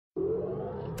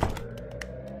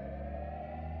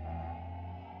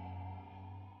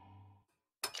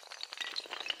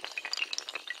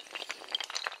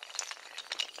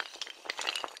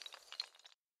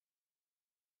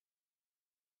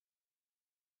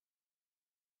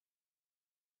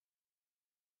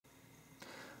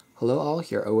Hello all,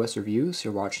 here OS Reviews.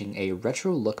 You're watching a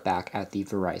retro look back at the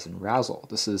Verizon Razzle.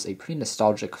 This is a pretty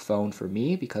nostalgic phone for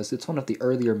me because it's one of the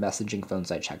earlier messaging phones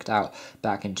I checked out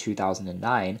back in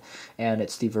 2009, and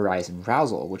it's the Verizon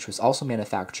Razzle, which was also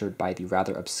manufactured by the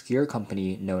rather obscure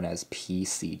company known as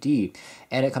PCD,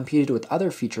 and it competed with other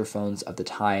feature phones of the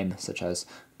time, such as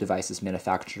devices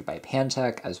manufactured by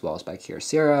Pantech as well as by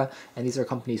Kyocera, and these are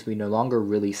companies we no longer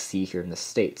really see here in the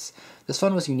States. This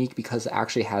phone was unique because it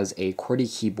actually has a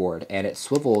QWERTY keyboard and it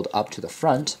swiveled up to the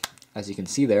front, as you can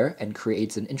see there, and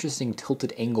creates an interesting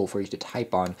tilted angle for you to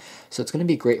type on. So it's going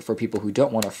to be great for people who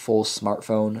don't want a full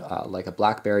smartphone like a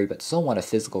BlackBerry, but still want a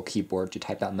physical keyboard to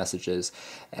type out messages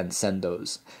and send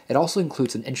those. It also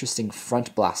includes an interesting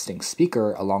front blasting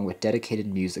speaker along with dedicated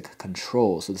music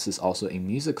control. So this is also a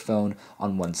music phone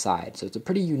on one side. So it's a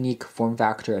pretty unique form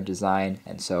factor and design,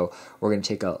 and so we're going to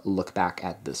take a look back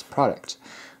at this product.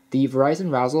 The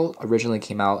Verizon Razzle originally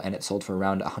came out and it sold for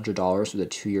around $100 with a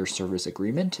 2-year service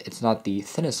agreement. It's not the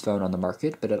thinnest phone on the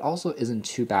market, but it also isn't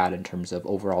too bad in terms of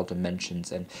overall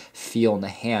dimensions and feel in the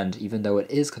hand, even though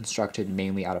it is constructed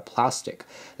mainly out of plastic.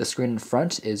 The screen in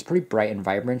front is pretty bright and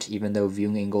vibrant, even though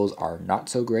viewing angles are not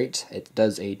so great. It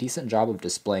does a decent job of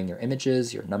displaying your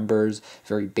images, your numbers,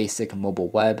 very basic mobile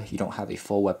web. You don't have a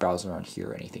full web browser on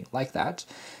here or anything like that.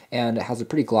 And it has a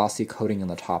pretty glossy coating on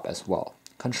the top as well.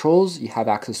 Controls, you have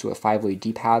access to a 5-way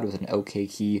D-pad with an OK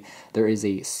key. There is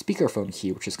a speakerphone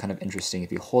key, which is kind of interesting.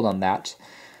 If you hold on that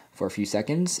for a few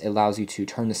seconds, it allows you to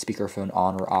turn the speakerphone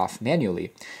on or off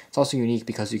manually. It's also unique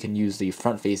because you can use the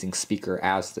front-facing speaker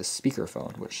as the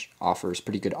speakerphone, which offers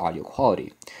pretty good audio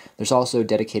quality. There's also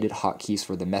dedicated hotkeys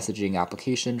for the messaging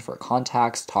application for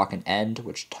contacts, talk and end,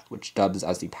 which dubs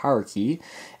as the power key,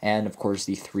 and of course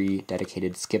the 3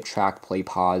 dedicated skip track, play,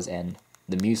 pause, and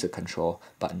the music control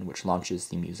button, which launches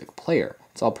the music player.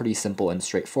 It's all pretty simple and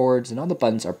straightforward, and all the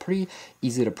buttons are pretty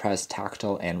easy to press,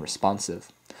 tactile, and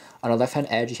responsive. On the left-hand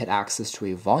edge, you had access to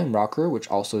a volume rocker, which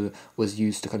also was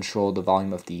used to control the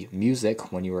volume of the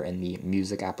music when you were in the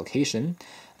music application.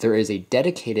 There is a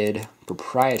dedicated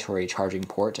proprietary charging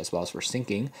port as well as for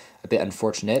syncing. A bit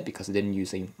unfortunate because it didn't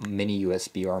use a mini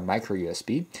USB or a micro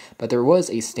USB, but there was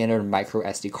a standard micro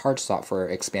SD card slot for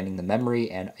expanding the memory,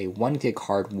 and a 1 gig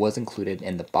card was included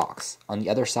in the box. On the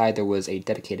other side, there was a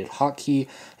dedicated hotkey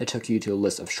that took you to a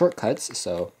list of shortcuts,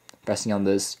 so pressing on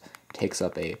this takes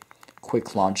up a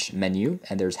quick launch menu,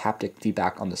 and there's haptic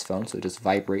feedback on this phone, so it just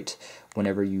vibrates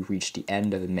whenever you reach the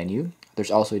end of the menu.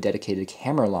 There's also a dedicated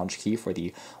camera launch key for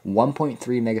the 1.3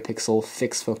 megapixel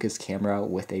fixed focus camera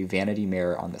with a vanity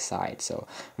mirror on the side, so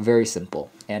very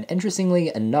simple. And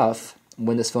interestingly enough,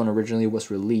 when this phone originally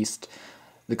was released,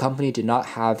 the company did not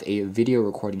have a video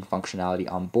recording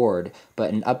functionality on board,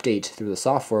 but an update through the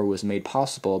software was made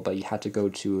possible, but you had to go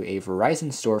to a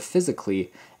Verizon store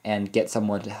physically and get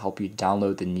someone to help you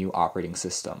download the new operating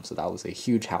system, so that was a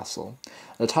huge hassle.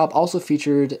 The top also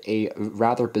featured a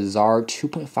rather bizarre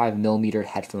 2.5mm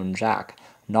headphone jack.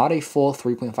 Not a full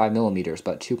 3.5 millimeters,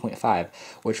 but 2.5,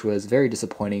 which was very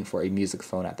disappointing for a music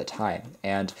phone at the time.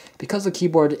 And because the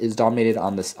keyboard is dominated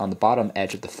on the bottom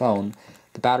edge of the phone,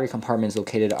 the battery compartment is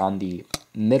located on the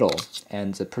middle,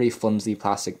 and it's a pretty flimsy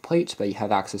plastic plate, but you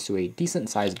have access to a decent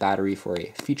sized battery for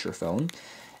a feature phone.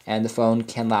 And the phone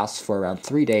can last for around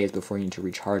 3 days before you need to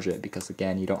recharge it because,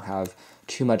 again, you don't have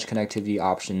too much connectivity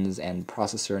options, and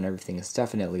processor and everything is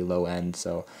definitely low end,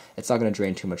 so it's not going to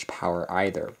drain too much power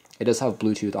either. It does have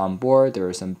Bluetooth on board. There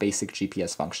is some basic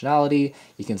GPS functionality.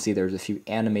 You can see there's a few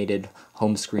animated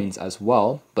home screens as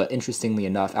well, but interestingly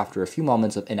enough, after a few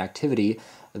moments of inactivity,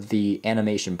 the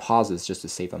animation pauses just to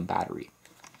save on battery.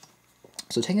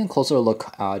 So taking a closer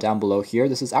look down below here,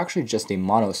 this is actually just a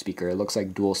mono speaker. It looks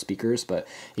like dual speakers, but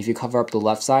if you cover up the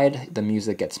left side, the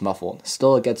music gets muffled.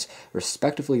 Still, it gets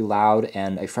respectively loud,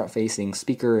 and a front-facing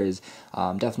speaker is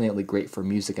definitely great for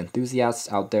music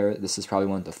enthusiasts out there. This is probably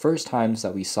one of the first times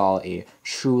that we saw a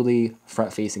truly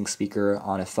front-facing speaker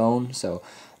on a phone, so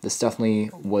this definitely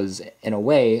was, in a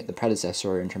way, the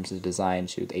predecessor in terms of design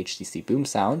to the HTC Boom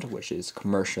Sound, which is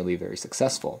commercially very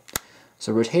successful.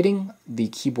 So rotating the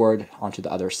keyboard onto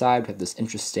the other side, we have this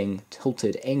interesting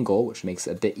tilted angle, which makes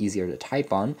it a bit easier to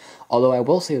type on, although I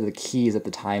will say that the keys at the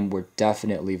time were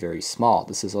definitely very small.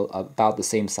 This is about the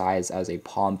same size as a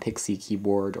Palm Pixie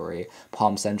keyboard or a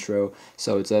Palm Centro,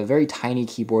 so it's a very tiny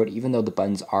keyboard, even though the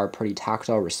buttons are pretty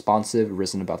tactile, responsive,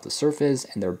 risen above the surface,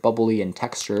 and they're bubbly and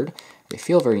textured. They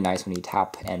feel very nice when you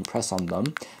tap and press on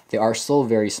them. They are still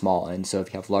very small, and so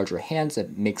if you have larger hands,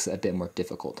 it makes it a bit more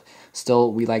difficult.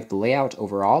 Still, we like the layout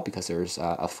overall because there's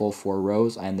a full 4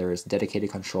 rows, and there's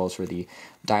dedicated controls for the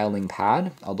dialing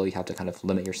pad, although you have to kind of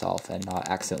limit yourself and not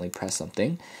accidentally press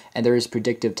something. And there is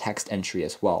predictive text entry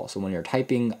as well. So when you're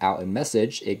typing out a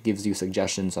message, it gives you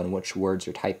suggestions on which words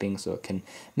you're typing, so it can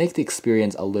make the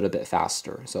experience a little bit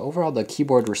faster. So overall, the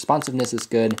keyboard responsiveness is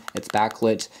good. It's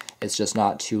backlit. It's just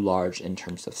not too large in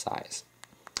terms of size.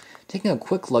 Taking a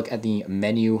quick look at the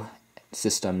menu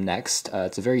system next,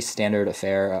 it's a very standard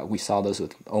affair. We saw this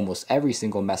with almost every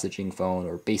single messaging phone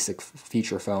or basic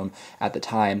feature phone at the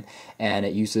time, and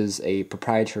it uses a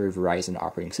proprietary Verizon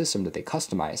operating system that they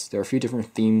customized. There are a few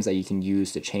different themes that you can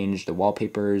use to change the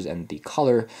wallpapers and the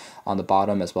color on the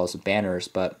bottom as well as the banners,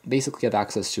 but basically you have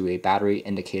access to a battery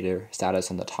indicator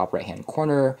status on the top right hand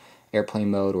corner,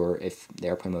 airplane mode, or if the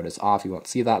airplane mode is off, you won't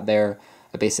see that there.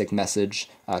 A basic message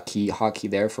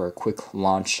hotkey there for a quick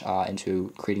launch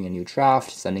into creating a new draft,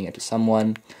 sending it to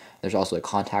someone. There's also a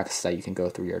contacts that you can go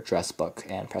through your address book,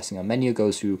 and pressing a menu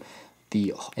goes through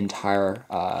the entire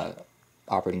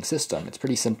operating system. It's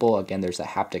pretty simple. Again, there's a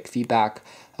haptic feedback,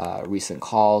 recent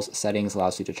calls, settings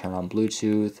allows you to turn on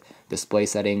Bluetooth, display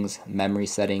settings, memory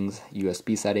settings,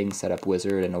 USB settings, setup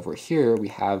wizard, and over here we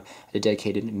have a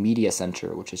dedicated media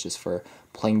center, which is just for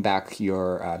playing back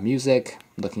your music,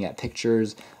 looking at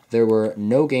pictures. There were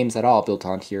no games at all built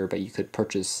on here, but you could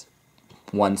purchase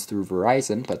ones through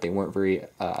Verizon, but they weren't very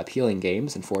appealing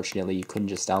games. Unfortunately, you couldn't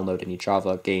just download any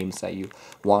Java games that you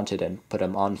wanted and put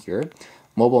them on here.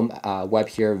 Mobile web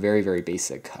here, very, very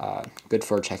basic. Good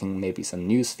for checking maybe some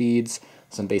news feeds,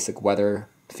 some basic weather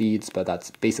feeds, but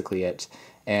that's basically it.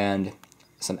 And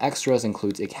some extras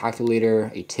includes a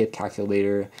calculator, a tip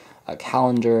calculator, a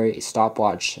calendar, a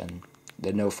stopwatch, and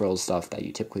the no-frills stuff that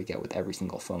you typically get with every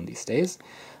single phone these days.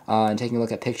 And taking a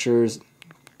look at pictures,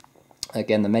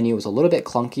 again, the menu was a little bit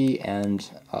clunky, and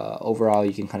overall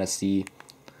you can kind of see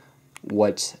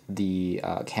what the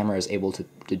camera is able to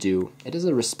do. It is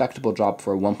a respectable job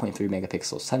for a 1.3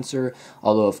 megapixel sensor,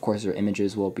 although of course your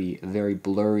images will be very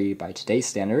blurry by today's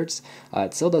standards.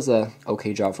 It still does a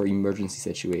okay job for emergency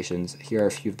situations. Here are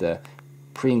a few of the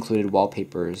pre-included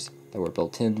wallpapers that were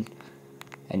built in,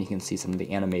 and you can see some of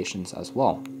the animations as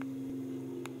well.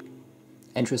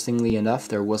 Interestingly enough,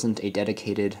 there wasn't a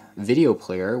dedicated video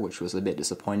player, which was a bit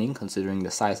disappointing considering the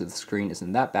size of the screen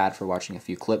isn't that bad for watching a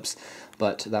few clips,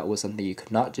 but that was something you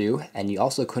could not do, and you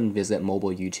also couldn't visit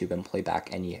mobile YouTube and play back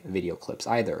any video clips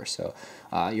either, so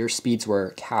your speeds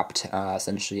were capped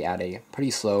essentially at a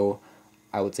pretty slow,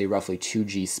 I would say roughly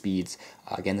 2G speeds.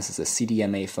 Again, this is a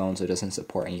CDMA phone, so it doesn't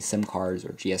support any SIM cards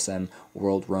or GSM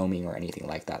world roaming or anything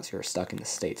like that, so you're stuck in the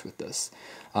States with this.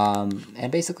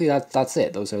 And basically that's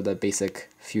it. Those are the basic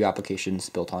few applications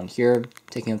built on here.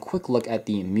 Taking a quick look at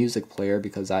the music player,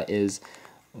 because that is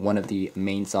one of the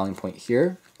main selling point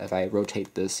here. If I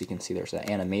rotate this, you can see there's an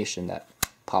animation that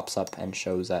pops up and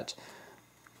shows that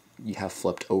you have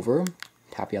flipped over.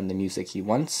 Tapping on the music key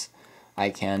once, I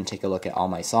can take a look at all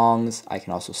my songs. I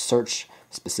can also search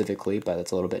specifically, but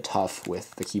it's a little bit tough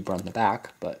with the keyboard on the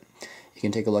back, but you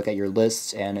can take a look at your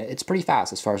lists, and it's pretty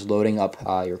fast as far as loading up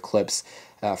your clips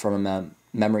from a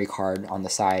memory card on the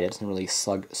side. It doesn't really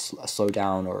slow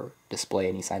down or display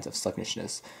any signs of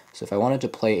sluggishness. So if I wanted to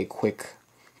play a quick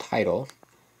title,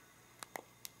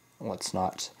 let's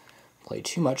not play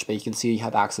too much, but you can see you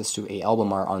have access to a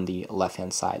album art on the left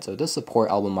hand side. So it does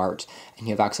support album art, and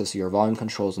you have access to your volume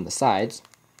controls on the sides,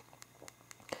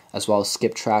 as well as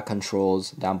skip track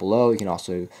controls down below. You can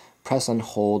also press and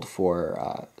hold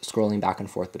for scrolling back and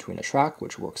forth between a track,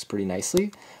 which works pretty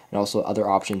nicely, and also other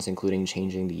options including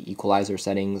changing the equalizer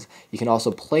settings. You can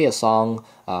also play a song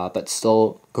but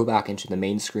still go back into the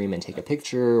main screen and take a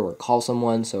picture or call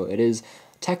someone, so it is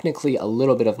technically a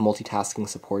little bit of multitasking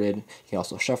supported. You can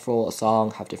also shuffle a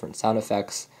song, have different sound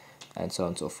effects, and so on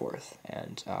and so forth.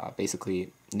 And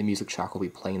basically, the music track will be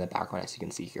playing in the background, as you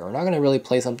can see here. We're not going to really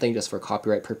play something just for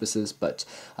copyright purposes, but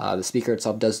the speaker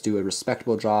itself does do a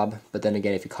respectable job. But then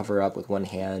again, if you cover up with one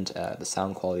hand, the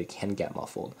sound quality can get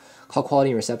muffled. Call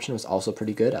quality and reception was also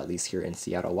pretty good, at least here in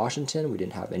Seattle, Washington. We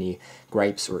didn't have any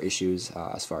gripes or issues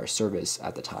as far as service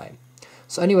at the time.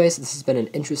 So anyways, this has been an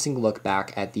interesting look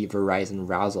back at the Verizon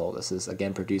Razzle. This is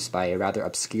again produced by a rather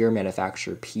obscure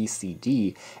manufacturer,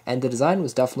 PCD, and the design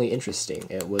was definitely interesting.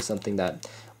 It was something that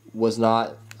was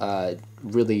not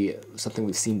really something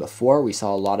we've seen before. We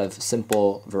saw a lot of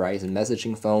simple Verizon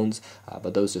messaging phones,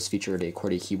 but those just featured a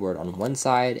QWERTY keyboard on one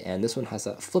side, and this one has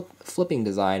a flipping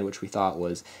design, which we thought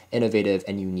was innovative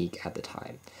and unique at the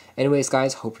time. Anyways,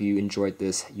 guys, hope you enjoyed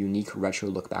this unique retro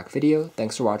look back video.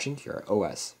 Thanks for watching. Here are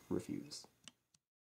OS reviews.